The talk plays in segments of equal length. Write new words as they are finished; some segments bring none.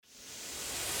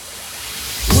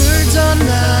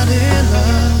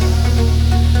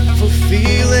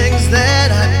feelings that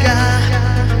I got.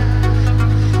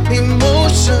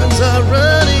 Emotions are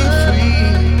running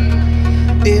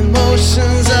free.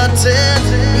 Emotions are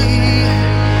telling me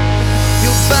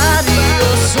your body,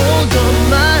 your soul, your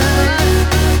mind.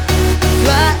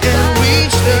 Fly and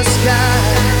reach the sky.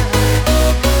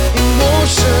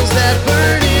 Emotions that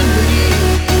burn in me.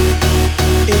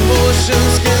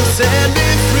 Emotions can set me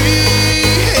free.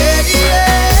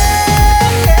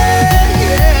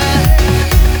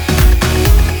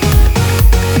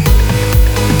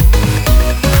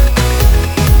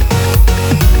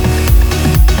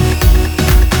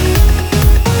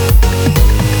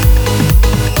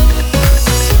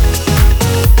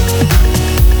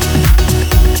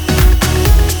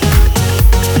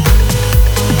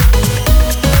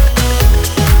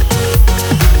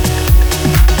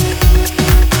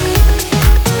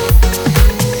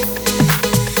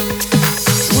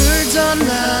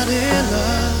 Not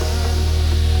enough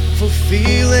for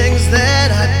feelings that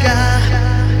I got.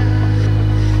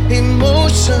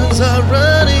 Emotions are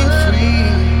running free.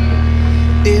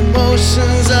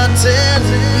 Emotions are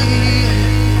telling me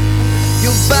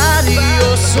your body,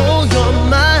 your soul, your mind.